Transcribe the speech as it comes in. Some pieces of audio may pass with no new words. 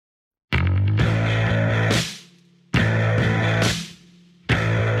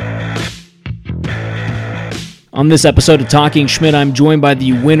On this episode of Talking Schmidt, I'm joined by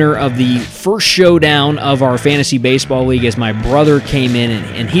the winner of the first showdown of our Fantasy Baseball League as my brother came in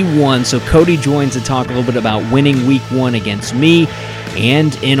and he won. So Cody joins to talk a little bit about winning Week 1 against me.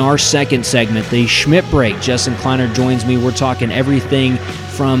 And in our second segment, the Schmidt Break, Justin Kleiner joins me. We're talking everything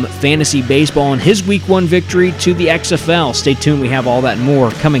from fantasy baseball and his Week 1 victory to the XFL. Stay tuned. We have all that and more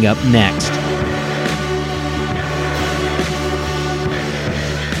coming up next.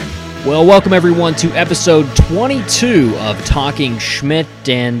 Well, welcome everyone to episode 22 of Talking Schmidt,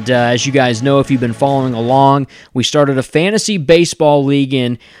 and as you guys know, if you've been following along, we started a fantasy baseball league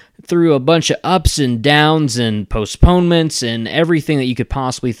and through a bunch of ups and downs and postponements and everything that you could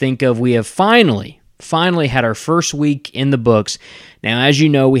possibly think of, we have finally had our first week in the books. Now, as you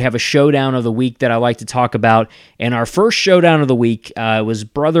know, we have a showdown of the week that I like to talk about, and our first showdown of the week was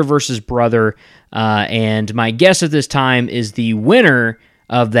brother versus brother, and my guess at this time is the winner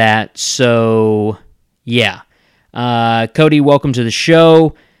of that. So, yeah. Cody, welcome to the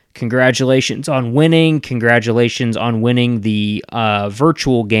show. Congratulations on winning. Congratulations on winning the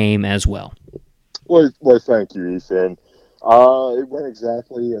virtual game as well. Well, thank you, Ethan. It went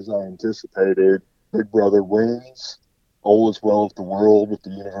exactly as I anticipated. Big Brother wins. All is well with the world, with the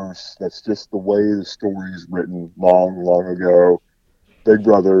universe. That's just the way the story is written long ago. Big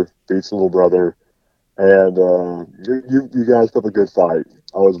Brother beats Little Brother. And you guys put up a good fight.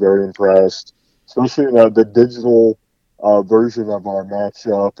 I was very impressed, especially the digital version of our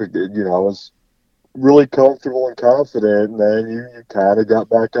matchup. I was really comfortable and confident, and then you kind of got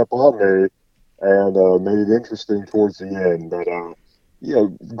back up on me and made it interesting towards the end. But,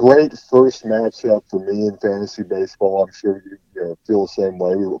 great first matchup for me in fantasy baseball. I'm sure you feel the same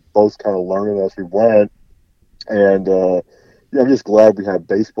way. We were both kind of learning as we went. And, I'm just glad we have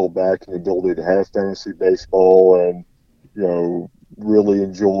baseball back and the ability to have fantasy baseball and, really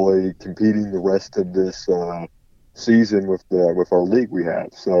enjoy competing the rest of this season with our league we have.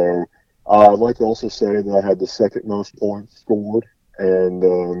 So I'd like to also say that I had the second most points scored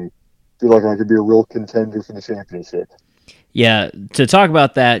and feel like I could be a real contender for the championship. Yeah, to talk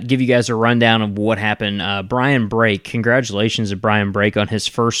about that, give you guys a rundown of what happened. Brian Brake, congratulations to Brian Brake on his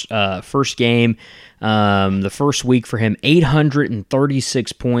first game. The first week for him,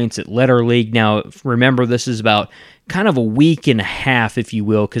 836 points. It led our league. Now, remember, this is about kind of a week and a half, if you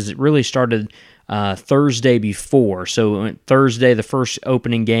will, because it really started Thursday before. So Thursday, the first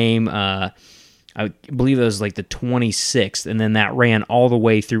opening game, I believe it was like the 26th, and then that ran all the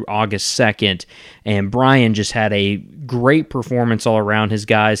way through August 2nd, and Brian just had a great performance all around his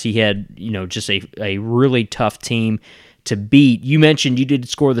guys. He had, just a really tough team to beat. You mentioned you did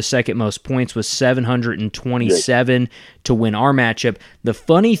score the second most points with 727 to win our matchup. The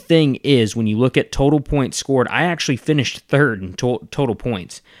funny thing is, when you look at total points scored, I actually finished third in total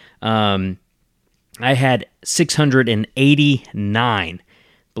points. I had 689.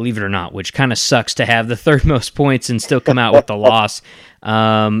 Believe it or not, which kind of sucks to have the third most points and still come out with the loss.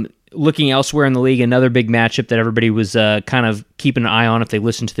 Looking elsewhere in the league, another big matchup that everybody was kind of keeping an eye on if they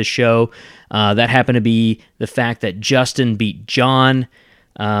listened to the show, that happened to be the fact that Justin beat John.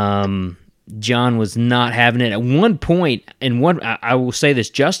 John was not having it. At one point, I will say this,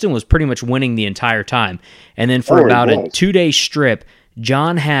 Justin was pretty much winning the entire time. And then for about a 2-day strip,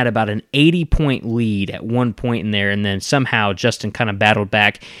 John had about an 80-point lead at one point in there, and then somehow Justin kind of battled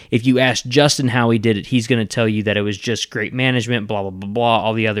back. If you ask Justin how he did it, he's going to tell you that it was just great management, blah, blah, blah, blah,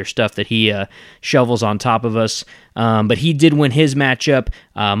 all the other stuff that he shovels on top of us. But he did win his matchup.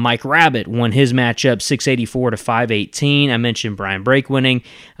 Mike Rabbit won his matchup 684 to 518. I mentioned Brian Brake winning.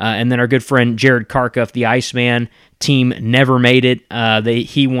 And then our good friend Jared Karkuff, the Iceman, team never made it.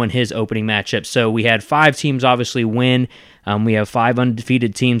 He won his opening matchup. So we had 5 teams obviously win. We have 5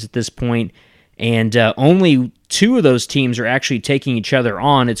 undefeated teams at this point, and only 2 of those teams are actually taking each other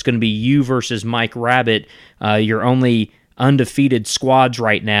on. It's going to be you versus Mike Rabbit, your only undefeated squads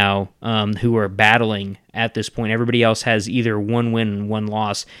right now who are battling at this point. Everybody else has either 1 win and 1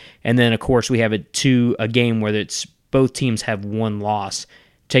 loss, and then, of course, we have a game where it's both teams have 1 loss,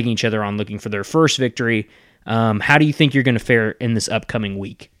 taking each other on looking for their first victory. How do you think you're going to fare in this upcoming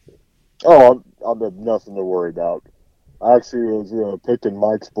week? Oh, I have nothing to worry about. I actually was picking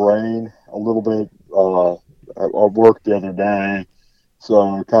Mike's brain a little bit at work the other day,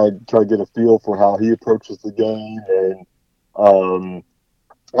 so kind of try to get a feel for how he approaches the game, and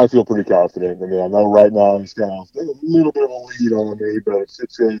I feel pretty confident. I mean, I know right now he's got a little bit of a lead on me, but it's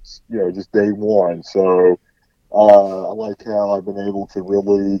just day one, so I like how I've been able to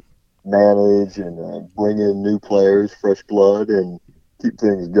really manage and bring in new players, fresh blood, and keep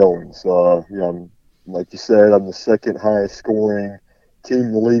things going. So, like you said, I'm the second highest scoring team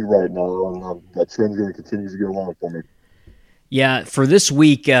in the league right now, and that trend's going to continue to go on for me. Yeah, for this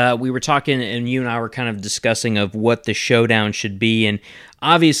week, we were talking, and you and I were kind of discussing of what the showdown should be. And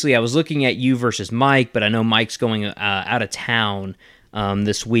obviously, I was looking at you versus Mike, but I know Mike's going out of town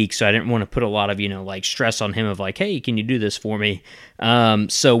this week, so I didn't want to put a lot of like stress on him of like, hey, can you do this for me?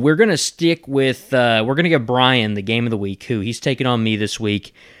 So we're gonna stick with we're gonna give Brian the game of the week. Who he's taking on me this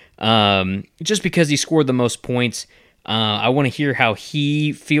week, just because he scored the most points. I want to hear how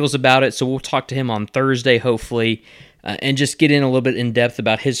he feels about it, so we'll talk to him on Thursday, hopefully. And just get in a little bit in depth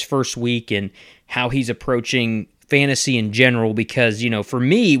about his first week and how he's approaching fantasy in general. Because, for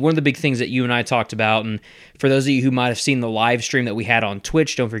me, one of the big things that you and I talked about, and for those of you who might have seen the live stream that we had on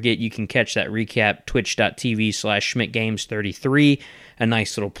Twitch, don't forget you can catch that recap, twitch.tv/SchmidtGames33, a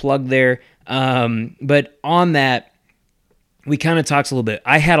nice little plug there. But on that, we kind of talked a little bit.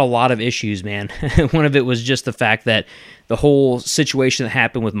 I had a lot of issues, man. One of it was just the fact that the whole situation that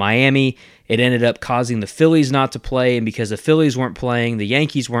happened with Miami, it ended up causing the Phillies not to play, and because the Phillies weren't playing, the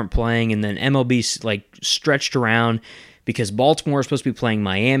Yankees weren't playing, and then MLB stretched around because Baltimore was supposed to be playing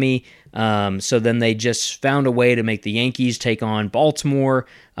Miami. So then they just found a way to make the Yankees take on Baltimore.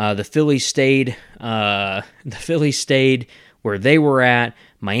 The Phillies stayed. The Phillies stayed where they were at.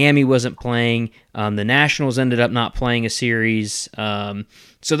 Miami wasn't playing. The Nationals ended up not playing a series.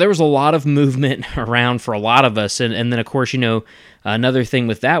 So there was a lot of movement around for a lot of us. And then, of course, another thing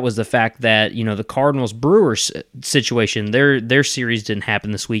with that was the fact that, the Cardinals-Brewers situation, their series didn't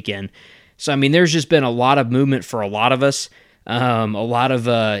happen this weekend. So, there's just been a lot of movement for a lot of us. A lot of,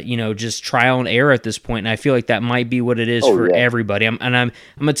 just trial and error at this point. And I feel like that might be what it is for everybody. I'm going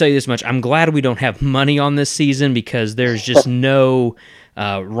to tell you this much. I'm glad we don't have money on this season because there's just no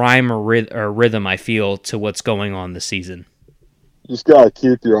rhyme or rhythm, I feel, to what's going on this season. You just got to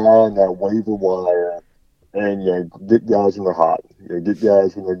keep your eye on that waiver wire and get guys when they're hot. Get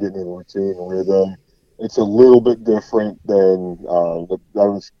guys when they're getting in routine and rhythm. It's a little bit different than that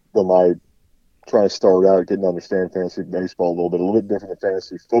was when I trying to start out getting to understand fantasy baseball a little bit different than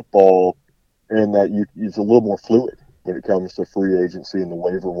fantasy football, in that it's a little more fluid when it comes to free agency and the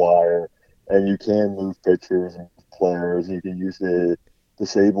waiver wire, and you can move pitchers and players. You can use the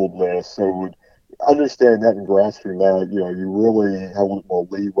disabled list. So understand that and grasping that, you really have a little more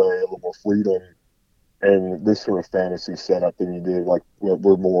leeway, a little more freedom in this sort of fantasy setup than you did like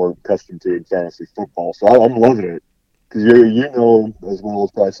we're more accustomed to in fantasy football. So I'm loving it. Because as well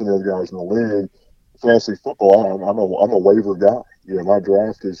as probably some of the other guys in the league, fantasy football, I'm a waiver guy. My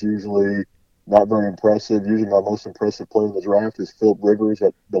draft is usually not very impressive. Usually my most impressive player in the draft is Philip Rivers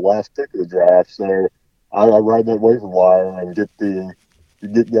at the last pick of the draft. So I ride that waiver wire and get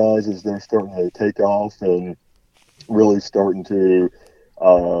guys as they're starting to take off and really starting to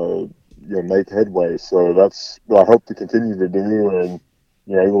make headway. So that's what I hope to continue to do, and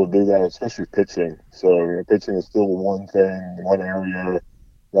able to do that, especially pitching. So pitching is still one area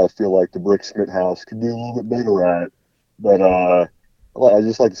that I feel like the Brick Schmidt house could do a little bit better at. But I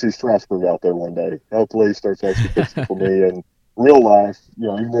just like to see Strasburg out there one day. Hopefully he starts actually pitching for me in real life.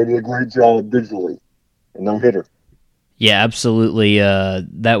 Even though he did a great job digitally, and no hitter. Yeah, absolutely.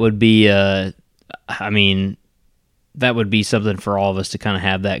 That would be, that would be something for all of us to kind of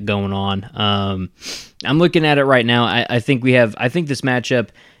have that going on. I'm looking at it right now. I think this matchup,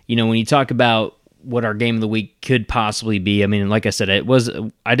 when you talk about what our game of the week could possibly be, like I said,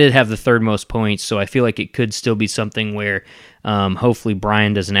 I did have the third most points, so I feel like it could still be something where hopefully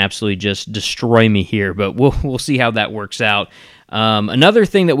Brian doesn't absolutely just destroy me here, but we'll see how that works out. Another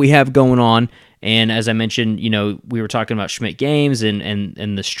thing that we have going on, and as I mentioned, we were talking about Schmidt Games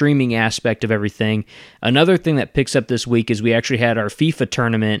and the streaming aspect of everything. Another thing that picks up this week is we actually had our FIFA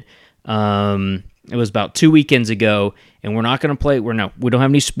tournament. It was about 2 weekends ago, and we're not going to play. We don't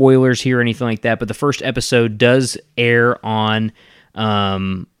have any spoilers here or anything like that. But the first episode does air on.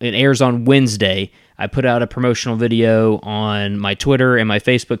 It airs on Wednesday. I put out a promotional video on my Twitter and my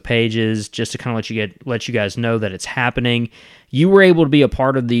Facebook pages just to kind of let you guys know that it's happening. You were able to be a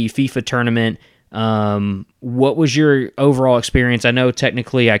part of the FIFA tournament. What was your overall experience? I know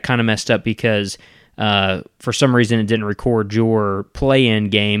technically I kind of messed up because for some reason it didn't record your play-in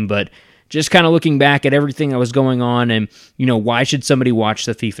game, but just kind of looking back at everything that was going on and, why should somebody watch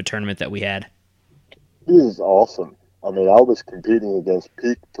the FIFA tournament that we had? It is awesome. I was competing against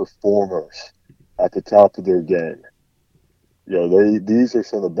peak performers at the top of their game. These are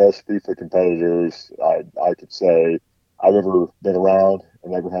some of the best FIFA competitors I could say I've ever been around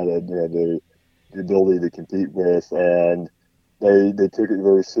and ever had the ability to compete with, and they took it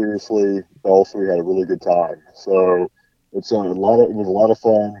very seriously. But also, we had a really good time. So it was a lot of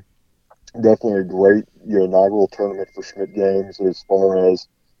fun. definitely a great inaugural tournament for Schmidt Games as far as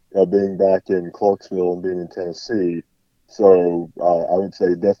being back in Clarksville and being in Tennessee. So I would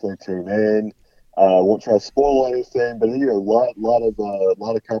say definitely tune in. Won't try to spoil anything, but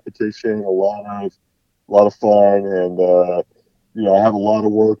lot of competition, a lot of fun, and I have a lot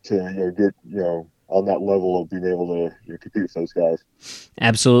of work to get on that level of being able to compete with those guys.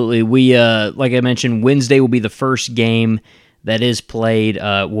 Absolutely. We like I mentioned, Wednesday will be the first game that is played.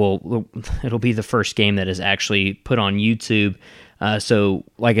 It'll be the first game that is actually put on YouTube. So,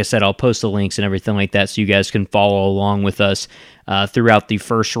 like I said, I'll post the links and everything like that, so you guys can follow along with us throughout the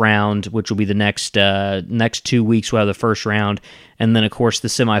first round, which will be the next 2 weeks. We'll have the first round, and then of course the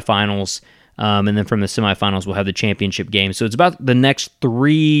semifinals. And then from the semifinals, we'll have the championship game. So it's about the next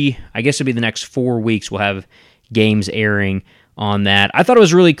I guess it'll be the next 4 weeks. We'll have games airing on that. I thought it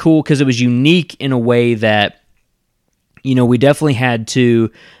was really cool because it was unique in a way that, we definitely had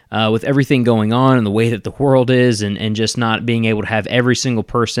to, with everything going on and the way that the world is, and just not being able to have every single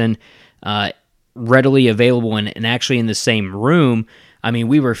person readily available and actually in the same room. I mean,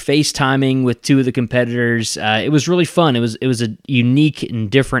 we were FaceTiming with two of the competitors. It was really fun. It was a unique and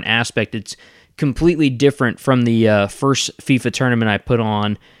different aspect. It's completely different from the first FIFA tournament I put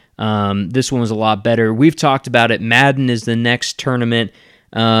on. This one was a lot better. We've talked about it. Madden is the next tournament.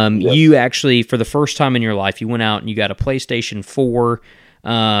 Yes. You actually, for the first time in your life, you went out and you got a PlayStation 4.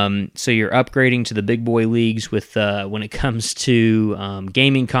 So you're upgrading to the big boy leagues with when it comes to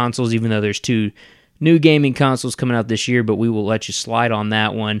gaming consoles, even though there's 2 new gaming consoles coming out this year, but we will let you slide on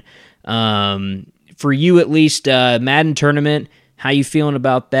that one. For you at least, Madden tournament, how you feeling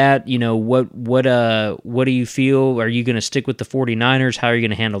about that? What do you feel? Are you going to stick with the 49ers? How are you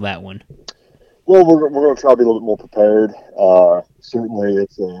going to handle that one? Well, we're going to try to be a little bit more prepared. Certainly,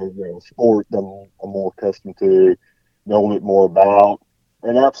 it's a sport that I'm more accustomed to, know a little bit more about.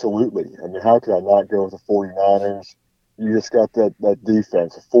 And absolutely, I mean, how could I not go with the 49ers? You just got that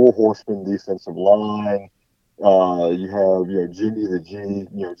defense, a 4 horseman defensive line. You have, Jimmy the G,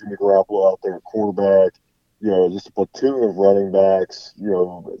 Jimmy Garoppolo out there at quarterback, just a platoon of running backs,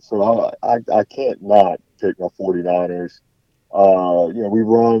 so I can't not take my 49ers. We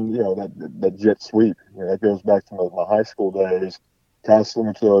run, that jet sweep. That goes back to my high school days, kind of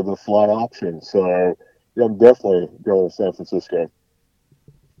similar to the fly option. So, I'm definitely going to San Francisco.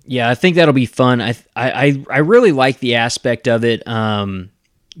 Yeah, I think that'll be fun. I really like the aspect of it,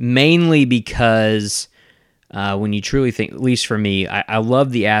 mainly because when you truly think, at least for me, I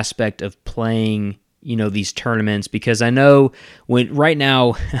love the aspect of playing, these tournaments, because I know right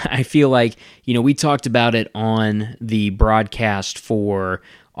now I feel like, we talked about it on the broadcast for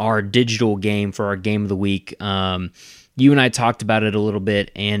our digital game, for our game of the week. You and I talked about it a little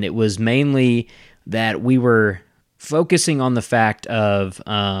bit, and it was mainly that we were focusing on the fact of,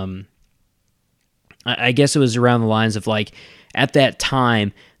 I guess it was around the lines of like, at that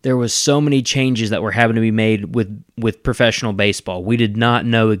time, there was so many changes that were having to be made with professional baseball. We did not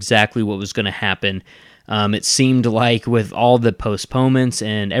know exactly what was going to happen. It seemed like with all the postponements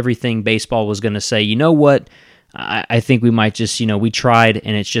and everything, baseball was going to say, you know what, I think we might just, we tried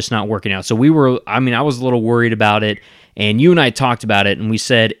and it's just not working out. So I was a little worried about it, and you and I talked about it, and we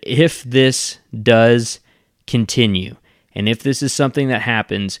said, if this does continue, and if this is something that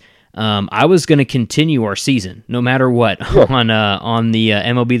happens, I was going to continue our season no matter what. Yeah. on the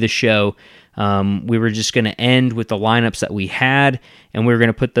MLB The Show. We were just going to end with the lineups that we had, and we were going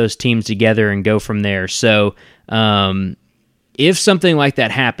to put those teams together and go from there. So if something like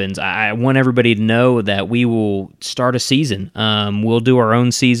that happens, I want everybody to know that we will start a season. We'll do our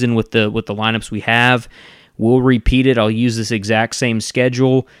own season with the lineups we have. We'll repeat it. I'll use this exact same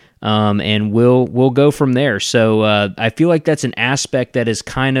schedule. And we'll go from there. So I feel like that's an aspect that is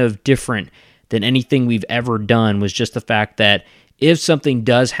kind of different than anything we've ever done, was just the fact that if something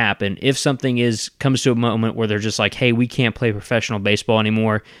does happen, if something comes to a moment where they're just like, hey, we can't play professional baseball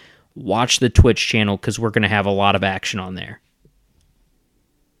anymore, watch the Twitch channel, because we're going to have a lot of action on there.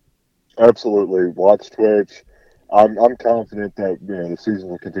 Absolutely. Watch Twitch. I'm confident that the season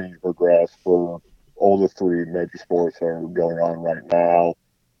will continue to progress for all the 3 major sports that are going on right now.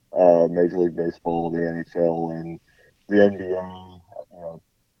 Major League Baseball, the NHL, and the NBA.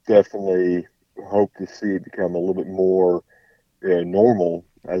 Definitely hope to see it become a little bit more normal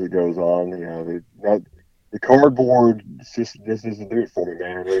as it goes on. The cardboard just doesn't do it for me,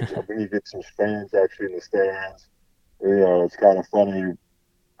 man. When you get some fans actually in the stands, it's kind of funny.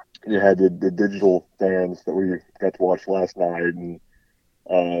 You had the digital fans that we got to watch last night, and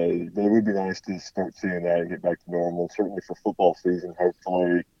it would be nice to start seeing that and get back to normal. Certainly for football season,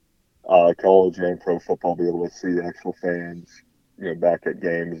 hopefully college and pro football be able to see actual fans back at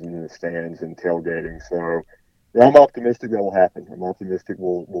games and in the stands and tailgating. So yeah, I'm optimistic that will happen. I'm optimistic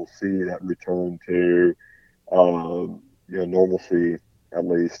we'll see that return to normalcy, at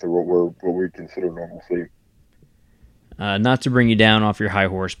least, or what we consider normalcy. Not to bring you down off your high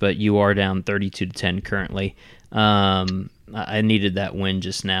horse, but you are down 32-10 currently. I needed that win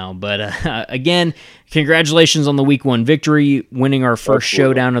just now. But again, congratulations on the week 1 victory, winning our first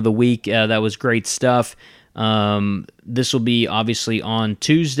showdown of the week. That was great stuff. This will be obviously on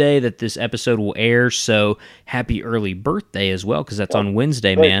Tuesday that this episode will air, so happy early birthday as well, because that's on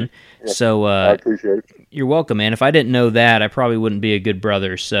Wednesday, man. Yeah, so I appreciate it. You're welcome, man. If I didn't know that, I probably wouldn't be a good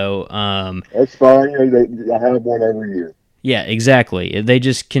brother. So that's fine. I have one every year. Yeah, exactly. They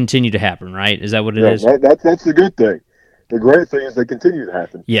just continue to happen, right? Is that what it is? That's the good thing. The great thing is they continue to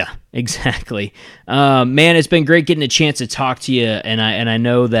happen. Yeah, exactly. Man, it's been great getting a chance to talk to you, and I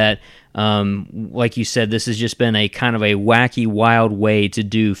know that, like you said, this has just been a kind of a wacky, wild way to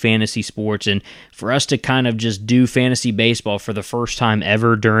do fantasy sports, and for us to kind of just do fantasy baseball for the first time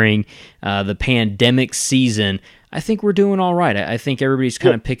ever during the pandemic season, I think we're doing all right. I think everybody's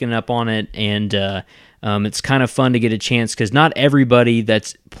kind of picking up on it, and it's kind of fun to get a chance, because not everybody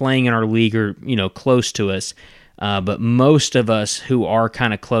that's playing in our league are close to us. But most of us who are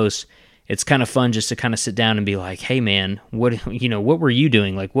kind of close, it's kind of fun just to kind of sit down and be like, hey man, what were you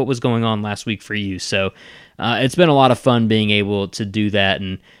doing? Like, what was going on last week for you? So it's been a lot of fun being able to do that,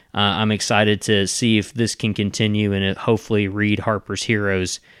 and I'm excited to see if this can continue, and hopefully Reed Harper's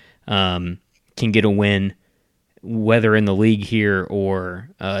Heroes can get a win, whether in the league here or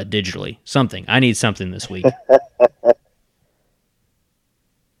digitally. Something. I need something this week.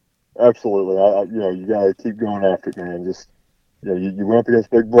 Absolutely. You got to keep going after it, man. Just, you went up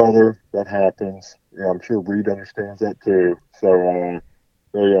against Big Brother. That happens. I'm sure Reed understands that too. So,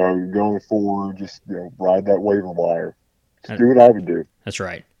 going forward, just, ride that waiver wire. Just do what I would do. That's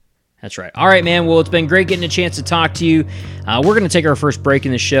right. That's right. All right, man. Well, it's been great getting a chance to talk to you. We're going to take our first break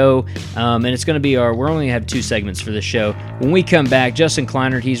in the show, and it's going to be we're only going to have 2 segments for the show. When we come back, Justin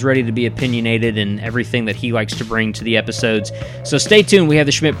Kleinert, he's ready to be opinionated and everything that he likes to bring to the episodes. So stay tuned. We have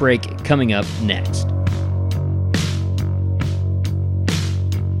the Schmidt Break coming up next.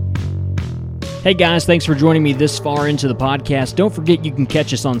 Hey guys, thanks for joining me this far into the podcast. Don't forget you can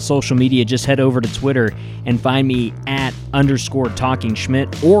catch us on social media. Just head over to Twitter and find me at _Talking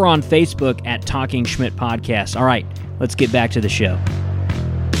Schmidt, or on Facebook at Talking Schmidt Podcast. All right, let's get back to the show.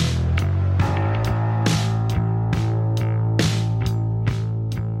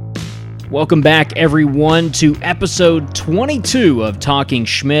 Welcome back, everyone, to episode 22 of Talking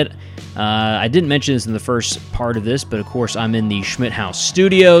Schmidt. I didn't mention this in the first part of this, but of course I'm in the Schmidt House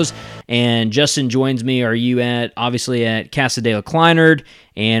studios, and Justin joins me. Are you obviously at Casa de la Kleinert,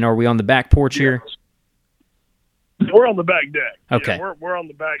 and are we on the back porch here? We're on the back deck. Okay, yeah, we're on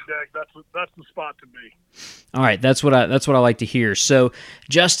the back deck. That's the spot to be. All right, that's what I like to hear. So,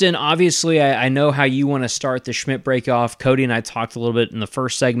 Justin, obviously, I know how you want to start the Schmidt break off. Cody and I talked a little bit in the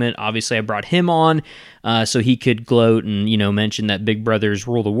first segment. Obviously, I brought him on so he could gloat and mention that Big Brothers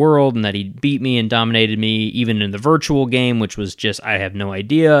rule the world and that he beat me and dominated me even in the virtual game, which was just I have no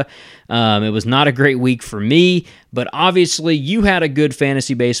idea. It was not a great week for me, but obviously, you had a good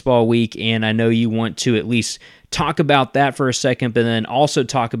fantasy baseball week, and I know you want to at least talk about that for a second, but then also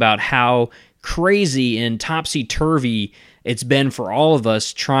talk about how crazy and topsy-turvy it's been for all of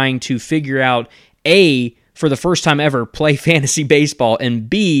us trying to figure out, A, for the first time ever, play fantasy baseball, and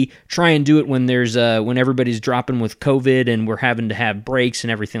B, try and do it when there's when everybody's dropping with COVID and we're having to have breaks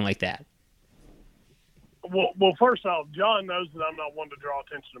and everything like that. Well, first off, John knows that I'm not one to draw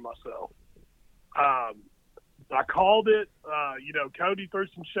attention to myself. I called it. Cody threw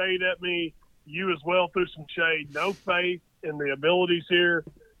some shade at me. You as well threw some shade. No faith in the abilities here.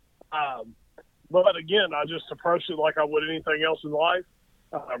 But again, I just approach it like I would anything else in life.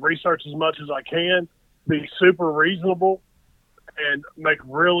 Research as much as I can, be super reasonable, and make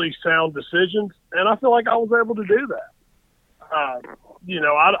really sound decisions. And I feel like I was able to do that. I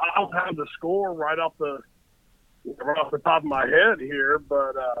don't have the score right off the top of my head here,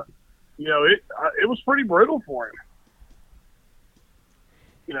 but it was pretty brutal for him.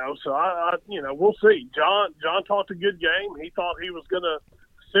 So we'll see. John talked a good game. He thought he was going to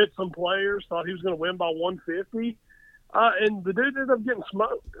sit some players, thought he was going to win by 150. And the dude ended up getting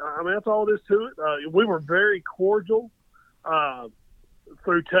smoked. I mean, that's all it is to it. We were very cordial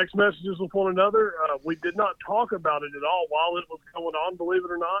through text messages with one another. We did not talk about it at all while it was going on, believe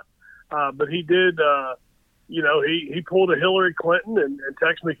it or not. But he did, he pulled a Hillary Clinton and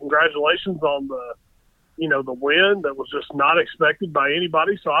texted me congratulations on the win that was just not expected by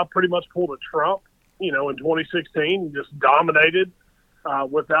anybody. So I pretty much pulled a Trump in 2016 and just dominated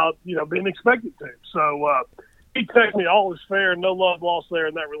without, being expected to. So he texted me, all is fair, no love lost there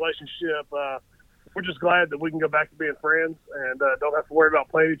in that relationship. We're just glad that we can go back to being friends and don't have to worry about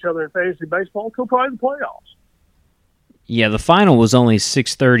playing each other in fantasy baseball until probably the playoffs. Yeah, the final was only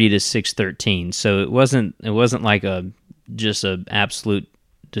 6:30 to 6:13, so it wasn't like just a absolute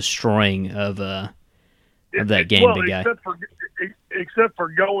destroying of that game. Well, big guy. Except for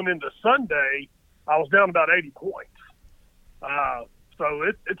going into Sunday, I was down about 80 points. So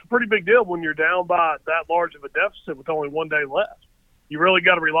it's a pretty big deal when you're down by that large of a deficit with only 1 day left. You really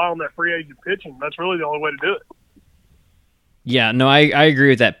got to rely on that free agent pitching. That's really the only way to do it. Yeah, no, I agree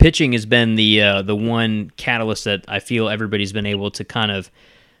with that. Pitching has been the one catalyst that I feel everybody's been able to kind of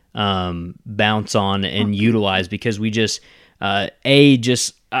bounce on and utilize, because we just I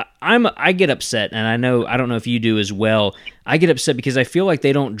get upset, and I don't know if you do as well. I get upset because I feel like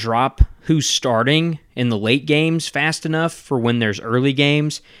they don't drop who's starting in the late games fast enough for when there's early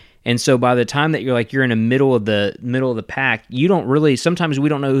games. And so by the time that you're in the middle of the pack, you don't really, sometimes we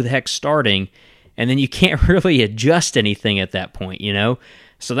don't know who the heck's starting, and then you can't really adjust anything at that point,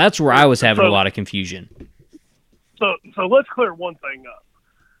 So that's where I was having a lot of confusion. So let's clear one thing up.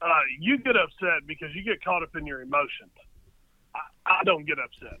 You get upset because you get caught up in your emotions. I don't get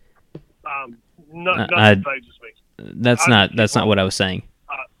upset. Nothing phases me. That's not what I was saying.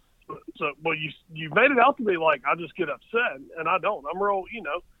 Well, you made it out to be like I just get upset, and I don't. I'm real,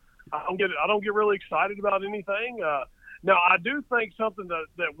 I don't get really excited about anything. Now, I do think something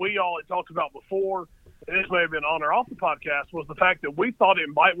that we all had talked about before, and this may have been on or off the podcast, was the fact that we thought it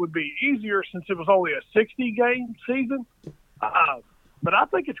would be easier since it was only a 60-game season. But I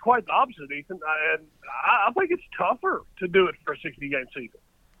think it's quite the opposite, Ethan. And I think it's tougher to do it for a 60-game season.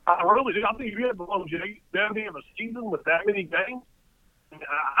 I really do. I think if you have the longevity of a season with that many games,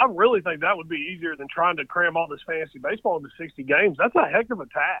 I really think that would be easier than trying to cram all this fantasy baseball into 60 games. That's a heck of a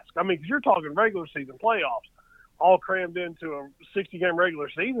task. I mean, because you're talking regular season playoffs, all crammed into a 60-game regular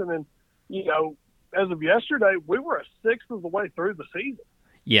season. And, as of yesterday, we were a sixth of the way through the season.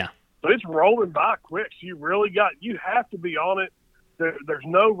 Yeah. So it's rolling by quick. So you have to be on it. There's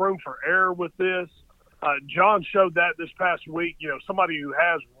no room for error with this. John showed that this past week, somebody who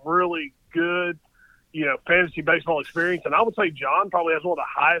has really good, fantasy baseball experience. And I would say John probably has one of the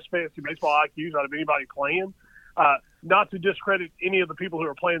highest fantasy baseball IQs out of anybody playing. Not to discredit any of the people who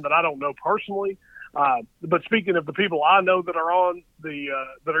are playing that I don't know personally. But speaking of the people I know that are on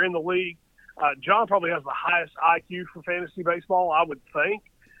that are in the league, John probably has the highest IQ for fantasy baseball, I would think,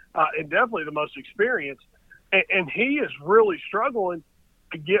 and definitely the most experience. And he is really struggling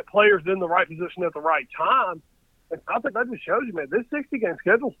to get players in the right position at the right time. And I think that just shows you, man, this 60-game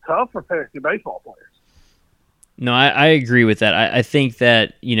schedule is tough for fantasy baseball players. No, I agree with that. I think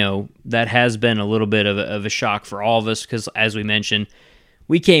that, that has been a little bit of a shock for all of us because, as we mentioned,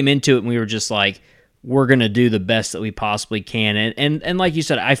 we came into it and we were just like, we're going to do the best that we possibly can. And like you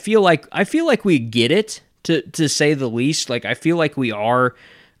said, I feel like we get it, to say the least. Like, I feel like we are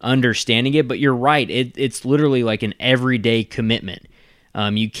understanding it, but you're right. It's literally like an everyday commitment.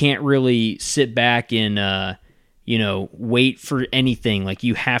 You can't really sit back and, wait for anything. Like,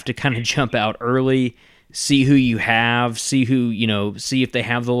 you have to kind of jump out early, see who you have, see if they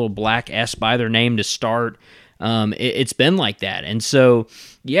have the little black S by their name to start. It's been like that. And so,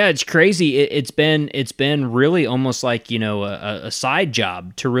 yeah, it's crazy. It's been really almost like, a side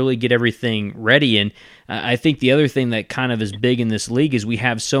job to really get everything ready. And I think the other thing that kind of is big in this league is we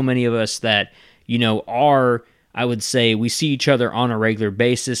have so many of us that, are, I would say, we see each other on a regular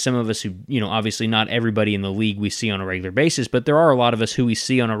basis. Some of us who, obviously not everybody in the league we see on a regular basis, but there are a lot of us who we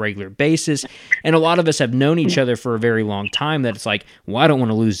see on a regular basis. And a lot of us have known each other for a very long time that it's like, well, I don't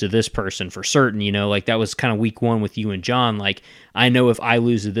want to lose to this person for certain, like that was kind of week one with you and John. Like, I know if I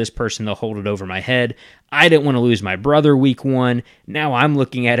lose to this person, they'll hold it over my head. I didn't want to lose my brother week one. Now I'm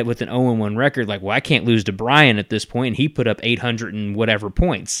looking at it with an 0-1 record. Like, well, I can't lose to Brian at this point. And he put up 800 and whatever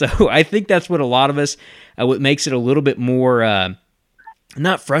points. So I think that's what a lot of us, what makes it a little bit more,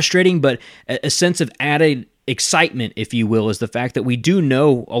 not frustrating, but a sense of added excitement, if you will, is the fact that we do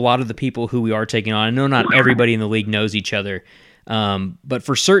know a lot of the people who we are taking on. I know not everybody in the league knows each other, but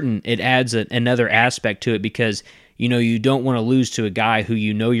for certain, it adds another aspect to it because, you don't want to lose to a guy who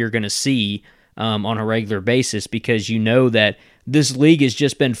you're going to see on a regular basis because that this league has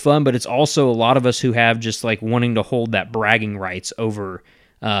just been fun, but it's also a lot of us who have just like wanting to hold that bragging rights over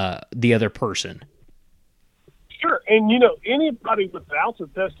the other person. Sure, and anybody with an ounce of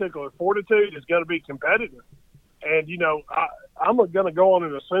testicular fortitude is going to be competitive. And I'm going to go on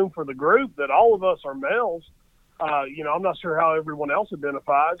and assume for the group that all of us are males. I'm not sure how everyone else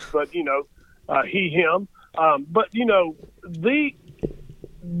identifies, but he, him. But,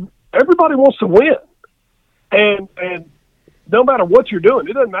 everybody wants to win. And no matter what you're doing,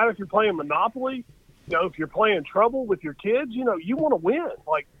 it doesn't matter if you're playing Monopoly, if you're playing Trouble with your kids, you want to win,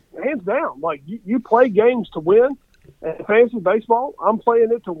 like, hands down. Like, you play games to win. And fantasy baseball, I'm playing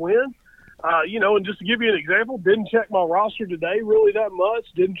it to win. And just to give you an example, didn't check my roster today really that much,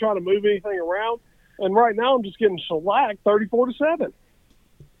 didn't try to move anything around. And right now I'm just getting shellacked 34-7.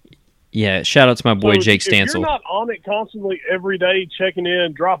 Yeah, shout out to my boy Jake Stansel. If you're not on it constantly every day, checking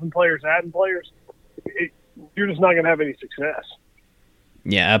in, dropping players, adding players, you're just not going to have any success.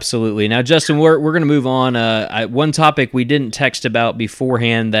 Yeah, absolutely. Now, Justin, we're going to move on. One topic we didn't text about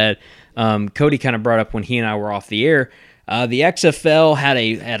beforehand that Cody kind of brought up when he and I were off the air. The XFL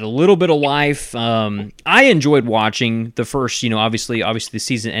had a little bit of life. I enjoyed watching the first. Obviously the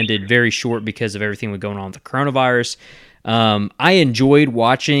season ended very short because of everything going on with the coronavirus. I enjoyed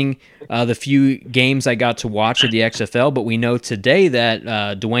watching the few games I got to watch of the XFL, but we know today that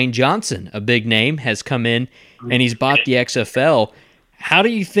Dwayne Johnson, a big name, has come in and he's bought the XFL. How do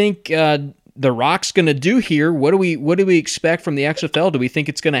you think The Rock's going to do here? What do we expect from the XFL? Do we think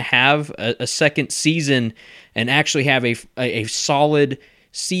it's going to have a second season and actually have a solid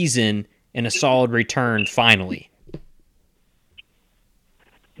season and a solid return finally?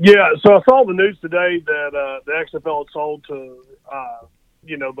 Yeah, so I saw the news today that the XFL had sold to,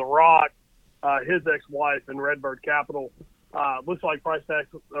 The Rock, his ex-wife, and Redbird Capital. Looks like price tag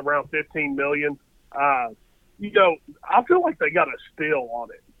around $15 million. I feel like they got a steal on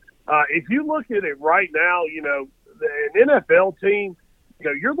it. If you look at it right now, an NFL team,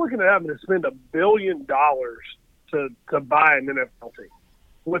 you're looking at having to spend $1 billion to buy an NFL team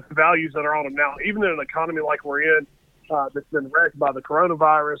with the values that are on them now, even in an economy like we're in that's been wrecked by the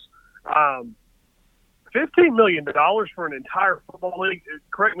coronavirus. $15 million for an entire football league.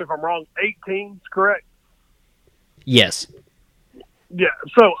 Correct me if I'm wrong. 8 teams, correct? Yes. Yeah.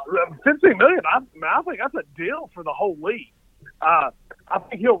 So $15 million. I think that's a deal for the whole league. I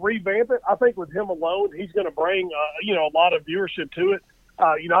think he'll revamp it. I think with him alone, he's going to bring a lot of viewership to it.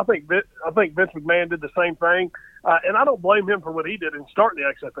 I think Vince McMahon did the same thing, and I don't blame him for what he did in starting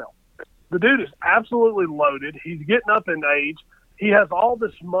the XFL. The dude is absolutely loaded. He's getting up in age. He has all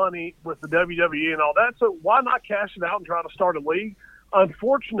this money with the WWE and all that, so why not cash it out and try to start a league?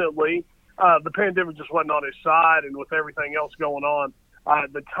 Unfortunately, the pandemic just wasn't on his side, and with everything else going on,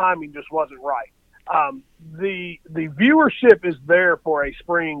 the timing just wasn't right. The viewership is there for a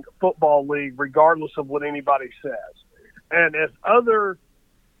spring football league, regardless of what anybody says. And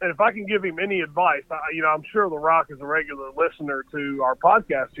if I can give him any advice, I'm sure The Rock is a regular listener to our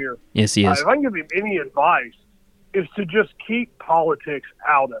podcast here. Yes, he is. If I can give him any advice, is to just keep politics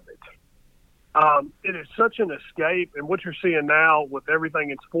out of it. It is such an escape, and what you're seeing now with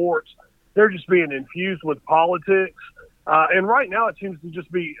everything in sports, they're just being infused with politics. And right now it seems to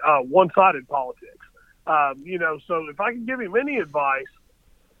just be one-sided politics. So if I can give him any advice,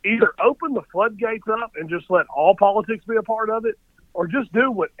 either open the floodgates up and just let all politics be a part of it, or just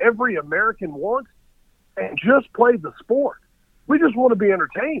do what every American wants and just play the sport. We just want to be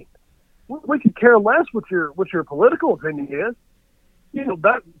entertained. We could care less what your political opinion is.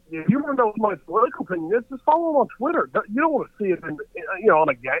 That if you want to know what my political opinion is, just follow him on Twitter. You don't want to see it on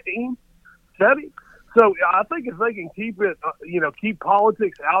a game setting. So I think if they can keep it, keep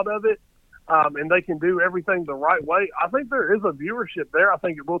politics out of it, and they can do everything the right way, I think there is a viewership there. I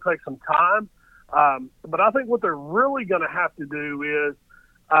think it will take some time. But I think what they're really going to have to do is,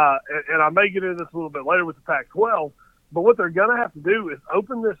 and I may get into this a little bit later with the Pac-12, but what they're going to have to do is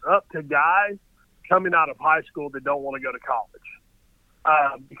open this up to guys coming out of high school that don't want to go to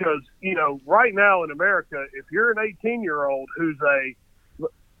college. Because, right now in America, if you're an 18-year-old who's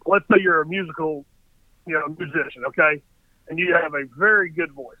let's say you're a musical musician, okay? And you have a very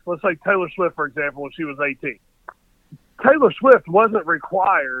good voice. Let's say Taylor Swift, for example, when she was 18. Taylor Swift wasn't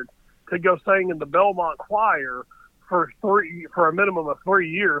required to go sing in the Belmont Choir for a minimum of 3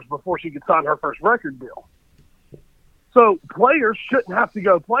 years before she could sign her first record deal. So players shouldn't have to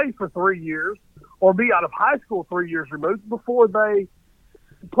go play for 3 years or be out of high school 3 years removed before they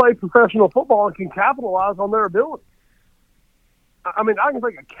play professional football and can capitalize on their ability. I mean, I can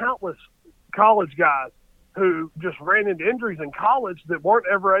think of countless college guys who just ran into injuries in college that weren't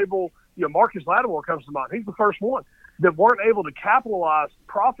ever able, Marcus Lattimore comes to mind. He's the first one that weren't able to capitalize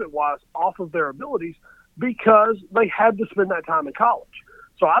profit-wise off of their abilities because they had to spend that time in college.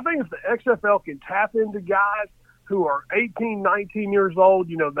 So I think if the XFL can tap into guys who are 18, 19 years old,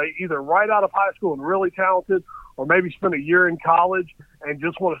 they either right out of high school and really talented or maybe spend a year in college and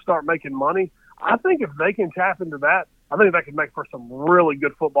just want to start making money, I think if they can tap into that, I think that could make for some really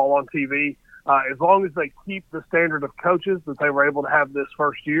good football on TV. As long as they keep the standard of coaches that they were able to have this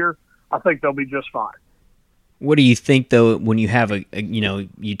first year, I think they'll be just fine. What do you think, though, when you have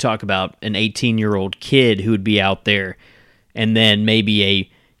you talk about an 18-year-old kid who would be out there, and then maybe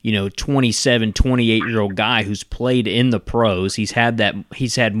a 27, 28-year-old guy who's played in the pros, he's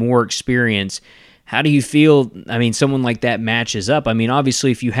had more experience. How do you feel? I mean, someone like that matches up. I mean, obviously,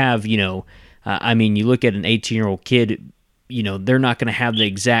 if you have, you look at an 18-year-old kid, they're not going to have the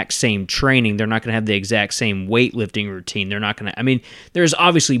exact same training. They're not going to have the exact same weightlifting routine. They're not going to. I mean, there's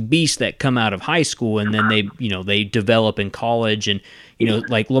obviously beasts that come out of high school and then they develop in college, and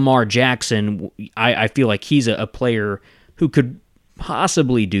like Lamar Jackson. I feel like he's a player who could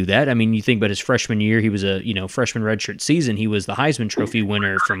possibly do that. I mean, you think about his freshman year, he was a freshman redshirt season. He was the Heisman Trophy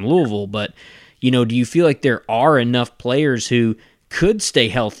winner from Louisville. But do you feel like there are enough players who could stay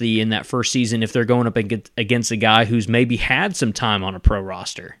healthy in that first season if they're going up against a guy who's maybe had some time on a pro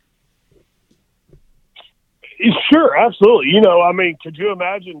roster? Sure, absolutely. Could you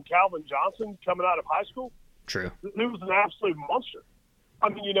imagine Calvin Johnson coming out of high school? True. He was an absolute monster.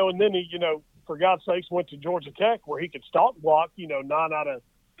 And then he, for God's sakes, went to Georgia Tech where he could stalk block, 9 out of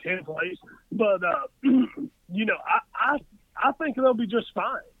 10 plays. But, I think they'll be just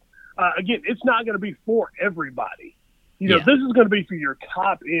fine. Again, it's not going to be for everybody. This is going to be for your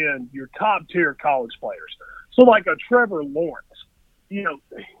top end, your top tier college players. So like a Trevor Lawrence,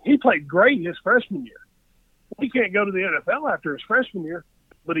 he played great his freshman year. He can't go to the NFL after his freshman year,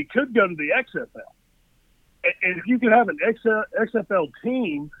 but he could go to the XFL. And if you could have an XFL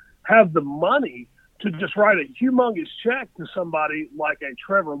team have the money to just write a humongous check to somebody like a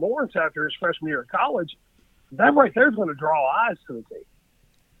Trevor Lawrence after his freshman year of college, that right there is going to draw eyes to the team.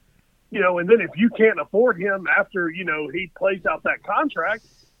 And then if you can't afford him after, he plays out that contract,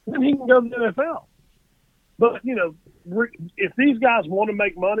 then he can go to the NFL. But, if these guys want to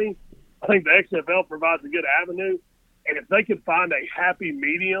make money, I think the XFL provides a good avenue. And if they could find a happy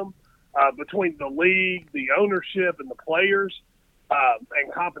medium between the league, the ownership, and the players,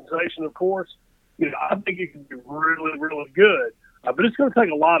 and compensation, of course, I think it can be really, really good. But it's going to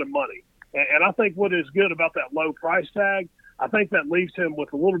take a lot of money. And I think what is good about that low price tag, I think that leaves him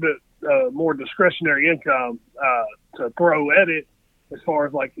with a little bit more discretionary income to throw at it as far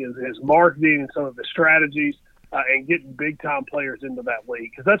as like his marketing and some of his strategies and getting big-time players into that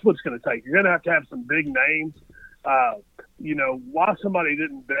league, because that's what it's going to take. You're going to have some big names. Why somebody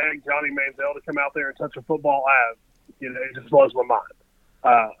didn't beg Johnny Manziel to come out there and touch a football, it just blows my mind.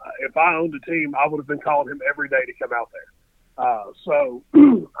 If I owned a team, I would have been calling him every day to come out there. So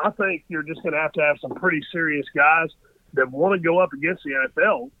I think you're just going to have some pretty serious guys that want to go up against the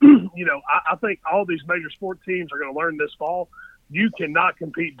NFL. I think all these major sport teams are going to learn this fall. You cannot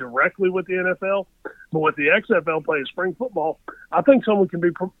compete directly with the NFL, but with the XFL playing spring football, I think someone can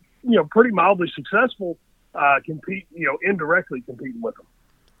be, pretty mildly successful, indirectly competing with them.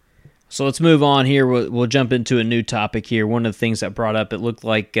 So let's move on here. We'll jump into a new topic here. One of the things that brought up, it looked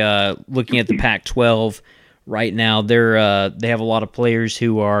like looking at the Pac-12 right now, they have a lot of players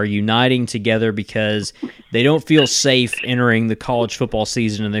who are uniting together because they don't feel safe entering the college football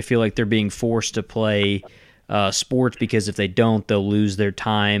season, and they feel like they're being forced to play sports because if they don't, they'll lose their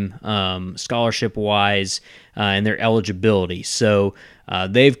time scholarship-wise and their eligibility. So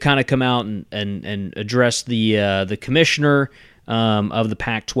they've kind of come out and addressed the commissioner of the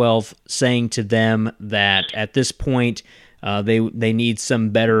Pac-12, saying to them that at this point they need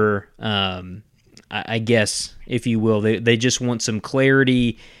some better, I guess, if you will, they just want some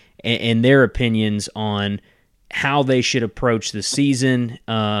clarity in their opinions on how they should approach the season,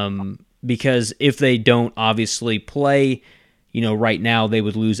 because if they don't obviously play, right now they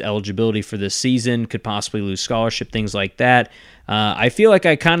would lose eligibility for this season, could possibly lose scholarship, things like that. I feel like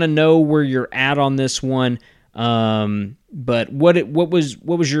I kind of know where you're at on this one. But what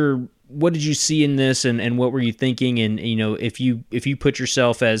did you see in this, and what were you thinking? And if you put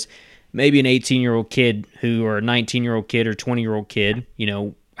yourself as maybe an 18-year-old kid or a 19-year-old kid or 20-year-old kid,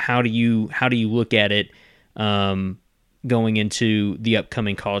 how do you look at it going into the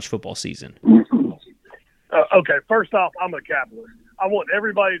upcoming college football season? Okay, first off, I'm a capitalist. I want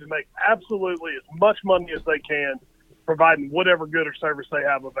everybody to make absolutely as much money as they can, providing whatever good or service they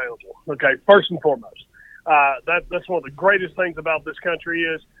have available. Okay, first and foremost. That's one of the greatest things about this country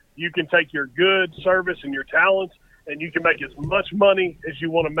is you can take your good service and your talents and you can make as much money as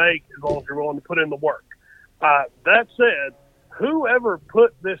you want to make as long as you're willing to put in the work. That said, whoever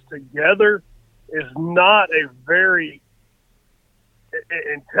put this together is not a very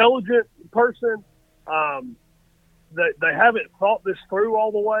intelligent person. They haven't thought this through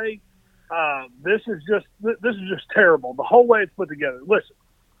all the way. This is just terrible. The whole way it's put together. Listen,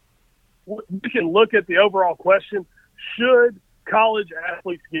 we can look at the overall question: should college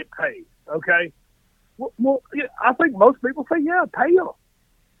athletes get paid? Okay. Well, yeah, I think most people say, yeah, pay them.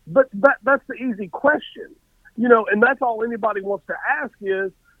 But that's the easy question, and that's all anybody wants to ask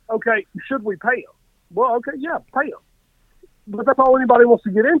is, okay, should we pay them? Well, okay, yeah, pay them. But that's all anybody wants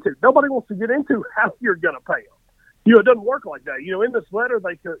to get into. Nobody wants to get into how you're going to pay them. It doesn't work like that. In this letter,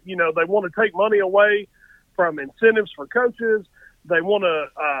 they want to take money away from incentives for coaches. They want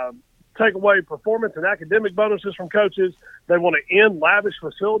to take away performance and academic bonuses from coaches. They want to end lavish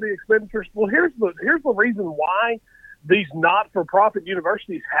facility expenditures. Well, here's the reason why these not-for-profit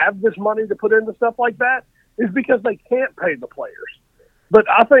universities have this money to put into stuff like that is because they can't pay the players. But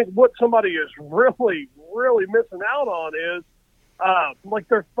I think what somebody is really, really missing out on is,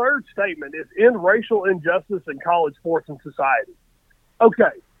 their third statement is end racial injustice in college sports and society.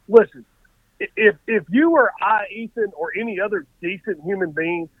 Okay, listen, if you or I, Ethan, or any other decent human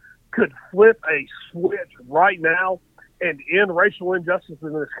being could flip a switch right now and end racial injustice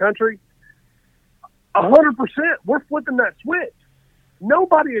in this country, 100%, we're flipping that switch.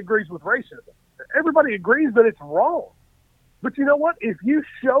 Nobody agrees with racism. Everybody agrees that it's wrong. But you know what? If you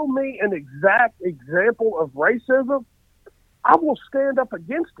show me an exact example of racism, I will stand up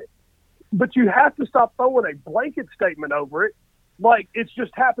against it. But you have to stop throwing a blanket statement over it like it's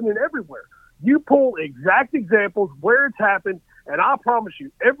just happening everywhere. You pull exact examples where it's happened, and I promise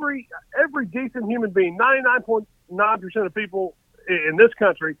you, every decent human being, 99.9% of people in this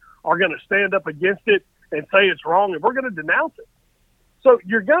country are going to stand up against it and say it's wrong, and we're going to denounce it. So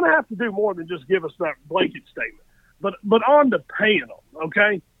you're going to have to do more than just give us that blanket statement. But on to paying them,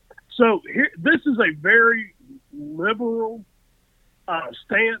 okay? So this is a very liberal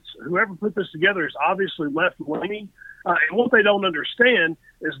stance. Whoever put this together is obviously left-leaning. And what they don't understand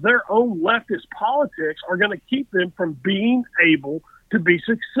is their own leftist politics are going to keep them from being able to be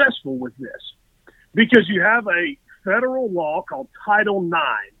successful with this. Because you have a federal law called Title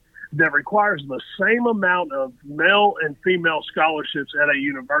IX that requires the same amount of male and female scholarships at a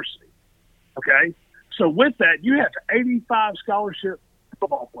university. Okay? So with that, you have 85 scholarship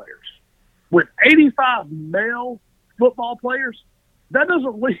football players. With 85 male football players, that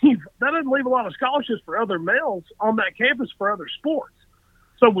doesn't leave a lot of scholarships for other males on that campus for other sports.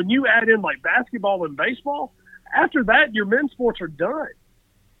 So when you add in like basketball and baseball, after that, your men's sports are done.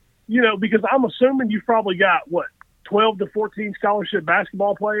 Because I'm assuming you've probably got, 12 to 14 scholarship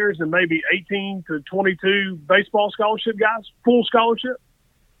basketball players and maybe 18 to 22 baseball scholarship guys, full scholarship.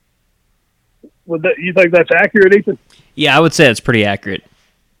 You think that's accurate, Ethan? Yeah, I would say that's pretty accurate.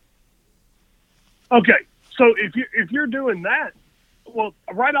 Okay, so if you're doing that, well,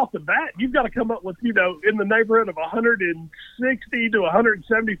 right off the bat, you've got to come up with, in the neighborhood of 160 to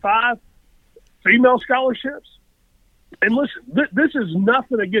 175 female scholarships. And listen, this is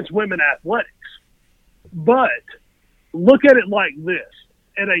nothing against women athletics, but look at it like this.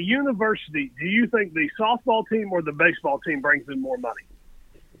 At a university, do you think the softball team or the baseball team brings in more money?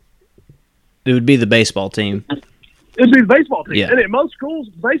 It would be the baseball team. It'd be the baseball team. Yeah. And at most schools,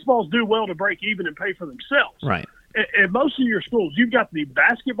 baseballs do well to break even and pay for themselves. Right. At most of your schools, you've got the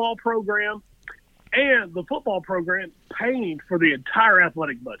basketball program and the football program paying for the entire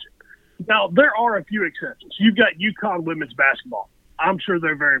athletic budget. Now, there are a few exceptions. You've got UConn women's basketball. I'm sure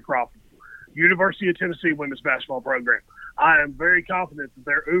they're very profitable. University of Tennessee women's basketball program. I am very confident that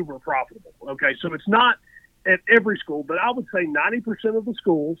they're uber profitable. Okay, so it's not at every school, but I would say 90% of the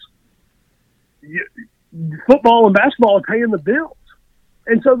schools, football and basketball are paying the bills.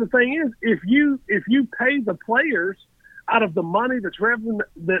 And so the thing is, if you pay the players out of the money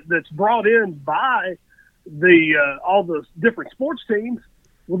that's brought in by the all the different sports teams,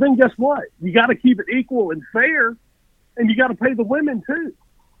 well then guess what? You got to keep it equal and fair, and you got to pay the women too.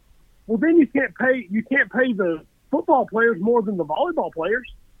 Well then you can't pay the football players more than the volleyball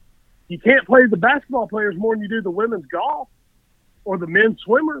players. You can't pay the basketball players more than you do the women's golf or the men's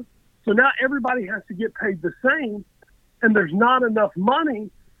swimmer. So now everybody has to get paid the same, and there's not enough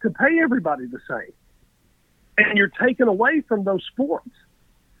money to pay everybody the same. And you're taken away from those sports.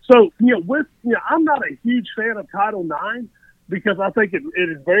 So, I'm not a huge fan of Title IX because I think it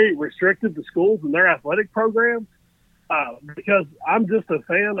is very restrictive to schools and their athletic programs, because I'm just a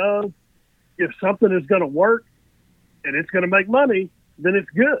fan of if something is going to work and it's going to make money, then it's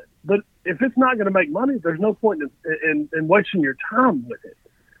good. But if it's not going to make money, there's no point in wasting your time with it.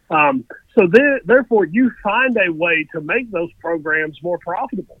 Therefore, you find a way to make those programs more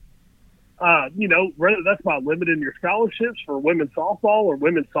profitable. Whether that's by limiting your scholarships for women's softball or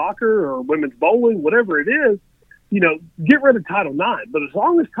women's soccer or women's bowling, whatever it is, get rid of Title IX. But as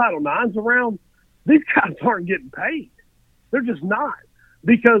long as Title IX's around, these guys aren't getting paid. They're just not.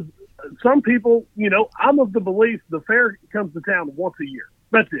 Because some people, I'm of the belief the fair comes to town once a year.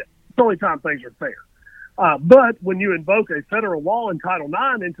 That's it. It's the only time things are fair. But when you invoke a federal law in Title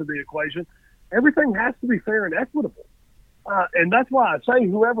IX into the equation, everything has to be fair and equitable. And that's why I say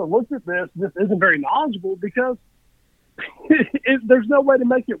whoever looks at this isn't very knowledgeable, because there's no way to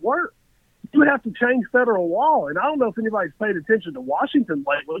make it work. You would have to change federal law. And I don't know if anybody's paid attention to Washington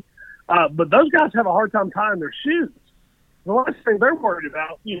lately, but those guys have a hard time tying their shoes. The last thing they're worried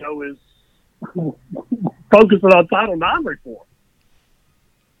about, is focusing on Title IX reform.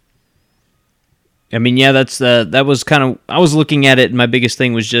 I mean, yeah, that was kind of, I was looking at it, and my biggest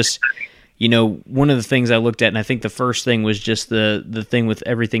thing was just, one of the things I looked at, and I think the first thing was just the thing with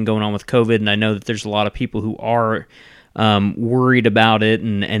everything going on with COVID, and I know that there's a lot of people who are worried about it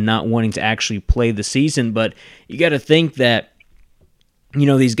and not wanting to actually play the season, but you got to think that,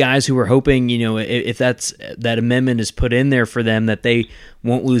 these guys who are hoping, if that amendment is put in there for them, that they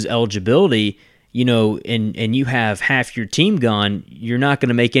won't lose eligibility, and you have half your team gone, you're not going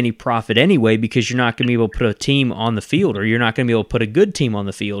to make any profit anyway, because you're not going to be able to put a team on the field, or you're not going to be able to put a good team on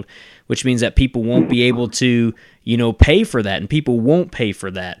the field, which means that people won't be able to, pay for that, and people won't pay for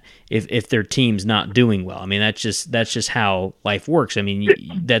that if their team's not doing well. I mean, that's just how life works. I mean,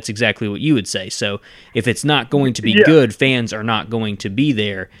 that's exactly what you would say. So if it's not going to be good, fans are not going to be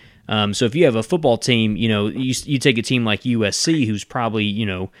there. So if you have a football team, you take a team like USC, who's probably,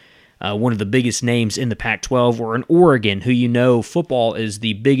 one of the biggest names in the Pac-12, or in Oregon, who football is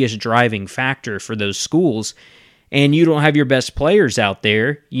the biggest driving factor for those schools, and you don't have your best players out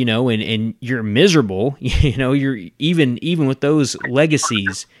there, and you're miserable, you're even with those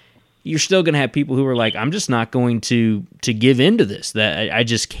legacies, you're still going to have people who are like, I'm just not going to give into this, that I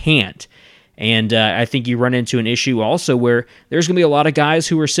just can't. And I think you run into an issue also where there's going to be a lot of guys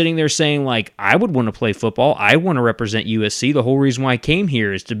who are sitting there saying, like, I would want to play football. I want to represent USC. The whole reason why I came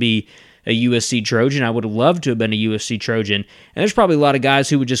here is to be a USC Trojan. I would have loved to have been a USC Trojan. And there's probably a lot of guys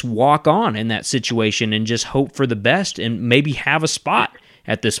who would just walk on in that situation and just hope for the best and maybe have a spot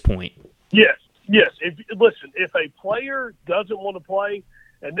at this point. Yes. If a player doesn't want to play,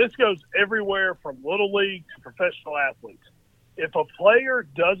 and this goes everywhere from little league to professional athletes, if a player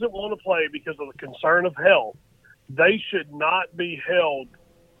doesn't want to play because of the concern of health, they should not be held.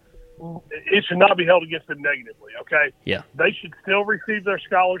 It should not be held against them negatively. Okay. Yeah. They should still receive their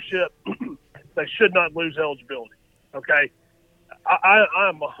scholarship. They should not lose eligibility. Okay.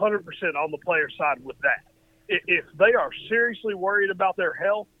 I'm 100% on the player side with that. If they are seriously worried about their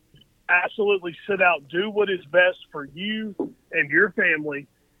health, absolutely sit out. Do what is best for you and your family,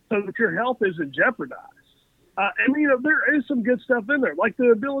 so that your health isn't jeopardized. And, there is some good stuff in there, like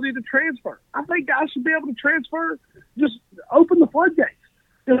the ability to transfer. I think guys should be able to transfer. Just open the floodgates.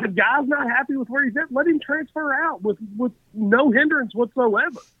 If a guy's not happy with where he's at, let him transfer out with no hindrance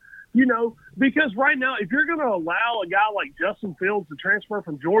whatsoever. Because right now, if you're going to allow a guy like Justin Fields to transfer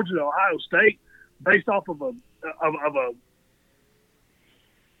from Georgia to Ohio State based off of a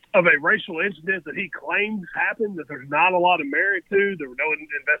racial incident that he claims happened, that there's not a lot of merit to, there were no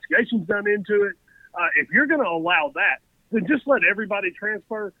investigations done into it, if you're going to allow that, then just let everybody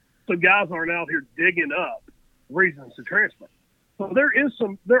transfer, so guys aren't out here digging up reasons to transfer. So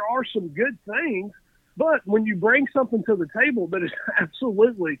there are some good things, but when you bring something to the table that is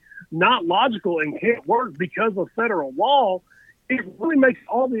absolutely not logical and can't work because of federal law, it really makes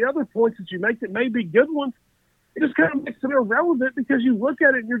all the other points that you make that may be good ones, it just kind of makes them irrelevant, because you look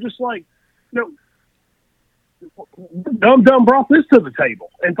at it and you're just like, dumb brought this to the table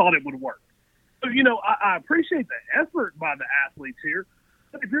and thought it would work. So, I appreciate the effort by the athletes here,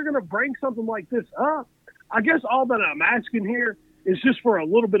 but if you're going to bring something like this up, I guess all that I'm asking here is just for a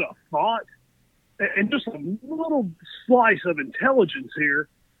little bit of thought and just a little slice of intelligence here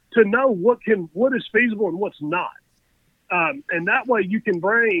to know what is feasible and what's not. And that way you can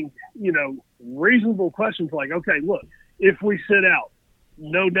bring, reasonable questions like, okay, look, if we sit out,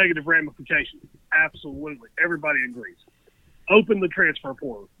 no negative ramifications. Absolutely. Everybody agrees. Open the transfer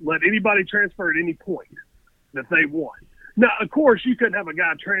portal. Let anybody transfer at any point that they want. Now, of course, you couldn't have a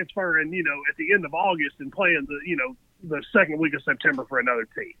guy transferring, at the end of August and playing the second week of September for another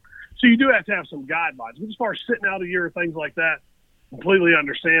team. So you do have to have some guidelines. But as far as sitting out a year or things like that, completely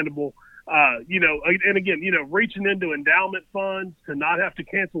understandable. And again, reaching into endowment funds to not have to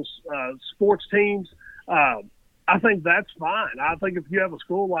cancel sports teams, I think that's fine. I think if you have a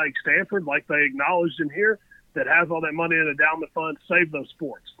school like Stanford, like they acknowledged in here, that has all that money in endowment funds, save those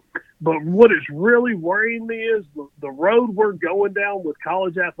sports. But what is really worrying me is the road we're going down with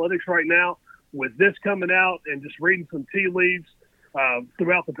college athletics right now, with this coming out and just reading some tea leaves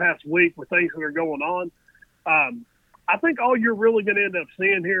throughout the past week with things that are going on. I think all you're really going to end up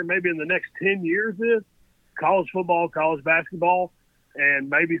seeing here maybe in the next 10 years is college football, college basketball, and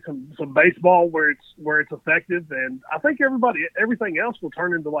maybe some baseball where it's effective. And I think everything else will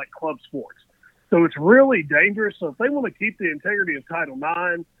turn into like club sports. So it's really dangerous. So if they want to keep the integrity of Title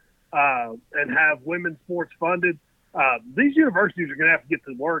IX and have women's sports funded, these universities are going to have to get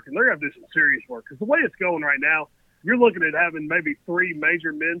to work, and they're going to have to do some serious work. Because the way it's going right now, you're looking at having maybe 3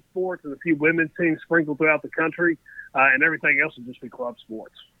 major men's sports and a few women's teams sprinkled throughout the country, and everything else will just be club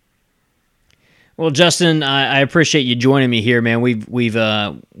sports. Well, Justin, I appreciate you joining me here, man. We've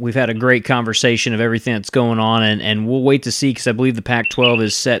had a great conversation of everything that's going on, and we'll wait to see, because I believe the Pac-12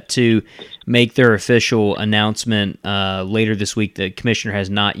 is set to make their official announcement later this week. The commissioner has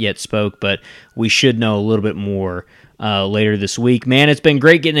not yet spoke, but we should know a little bit more later this week. Man, it's been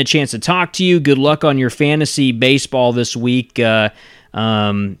great getting a chance to talk to you. Good luck on your fantasy baseball this week.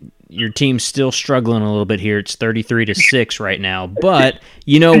 Your team's still struggling a little bit here. It's 33-6 right now, but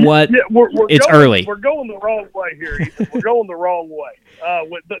you know what? Yeah, it's early. We're going the wrong way here, Ethan. We're going the wrong way.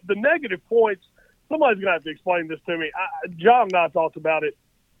 With the negative points, somebody's going to have to explain this to me. John and I talked about it.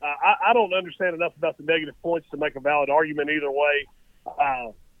 I don't understand enough about the negative points to make a valid argument either way.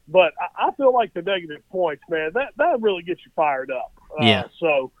 But I feel like the negative points, man, that really gets you fired up. Yeah.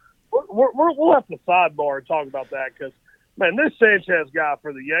 So we'll have to sidebar and talk about that, because, man, this Sanchez guy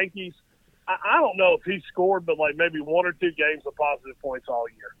for the Yankees, I don't know if he scored, but like maybe 1 or 2 games of positive points all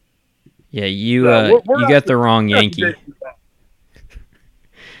year. Yeah, you got the wrong Yankee.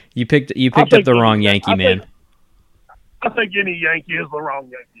 You picked up the wrong Yankee, man. I think any Yankee is the wrong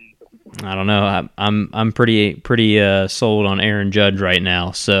Yankee. I don't know. I'm pretty sold on Aaron Judge right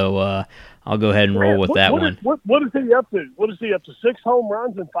now, so I'll go ahead and roll with that one. What is he up to? What is he up to? 6 home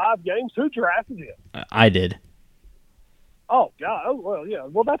runs in 5 games? Who drafted him? I did. Oh, God. Oh, well, yeah.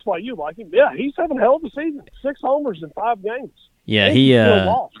 Well, that's why you like him. Yeah, he's having a hell of a season. 6 homers in 5 games. Yeah,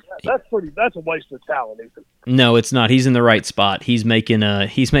 That's a waste of talent, Ethan. No, it's not. He's in the right spot. He's making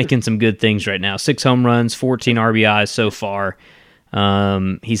some good things right now. 6 home runs, 14 RBIs so far.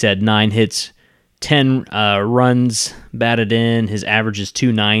 He's had 9 hits, 10 runs batted in. His average is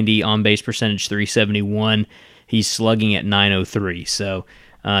 .290, on base percentage .371. He's slugging at .903. So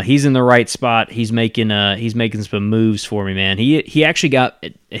he's in the right spot. He's making some moves for me, man. He's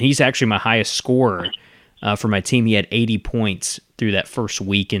actually my highest scorer for my team. He had 80 points through that first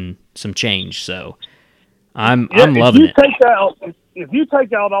week and some change. So I'm loving it. If you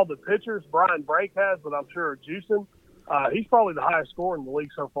take out all the pitchers Brian Brake has, but I'm sure juicing, he's probably the highest scorer in the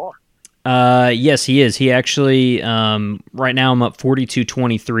league so far. Yes, he is. He actually right now I'm up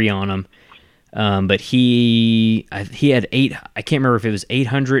 42-23 on him. But he had 8. I can't remember if it was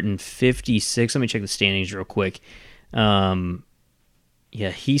 856. Let me check the standings real quick.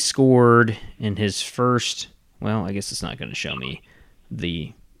 Yeah, he scored in his first. Well, I guess it's not going to show me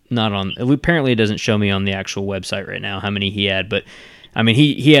apparently it doesn't show me on the actual website right now how many he had. But I mean,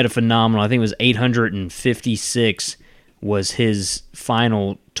 he had a phenomenal. I think it was 856 was his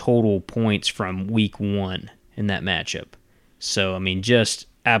final total points from week 1 in that matchup. So I mean, just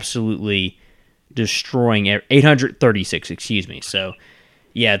absolutely destroying 836, excuse me. So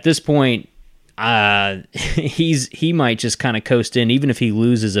yeah, at this point he might just kind of coast in. Even if he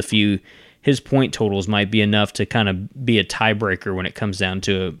loses a few, his point totals might be enough to kind of be a tiebreaker when it comes down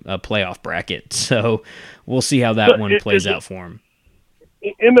to a playoff bracket. So we'll see how that one plays out for him.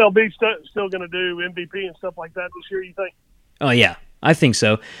 MLB still going to do MVP and stuff like that this year, you think? Oh yeah, I think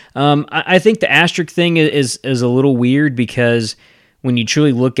so. I think the asterisk thing is a little weird, because when you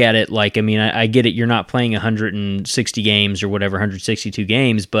truly look at it, like, I mean, I get it, you're not playing 160 games or whatever, 162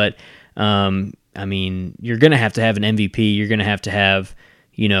 games, but, I mean, you're going to have an MVP, you're going to have,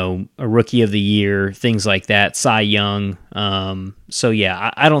 you know, a Rookie of the Year, things like that, Cy Young. So,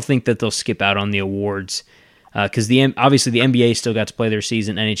 yeah, I don't think that they'll skip out on the awards, because obviously the NBA still got to play their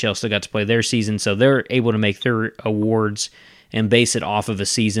season, NHL still got to play their season, so they're able to make their awards and base it off of a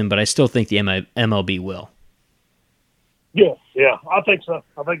season, but I still think the MLB will. Yeah, I think so.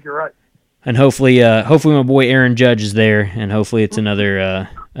 I think you're right. And hopefully my boy Aaron Judge is there, and hopefully it's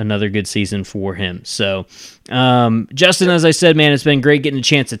another good season for him. So, Justin, as I said, man, it's been great getting a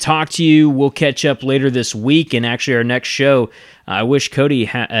chance to talk to you. We'll catch up later this week, and actually our next show, I wish Cody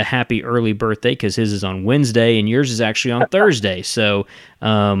a happy early birthday, because his is on Wednesday, and yours is actually on Thursday. So,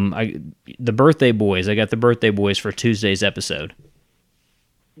 the birthday boys, I got the birthday boys for Tuesday's episode.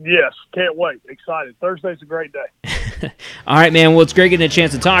 Yes, can't wait. Excited. Thursday's a great day. All right, man. Well, it's great getting a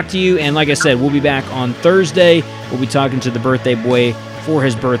chance to talk to you. And like I said, we'll be back on Thursday. We'll be talking to the birthday boy for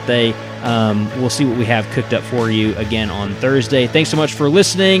his birthday. We'll see what we have cooked up for you again on Thursday. Thanks so much for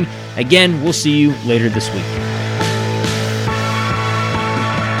listening. Again, we'll see you later this week.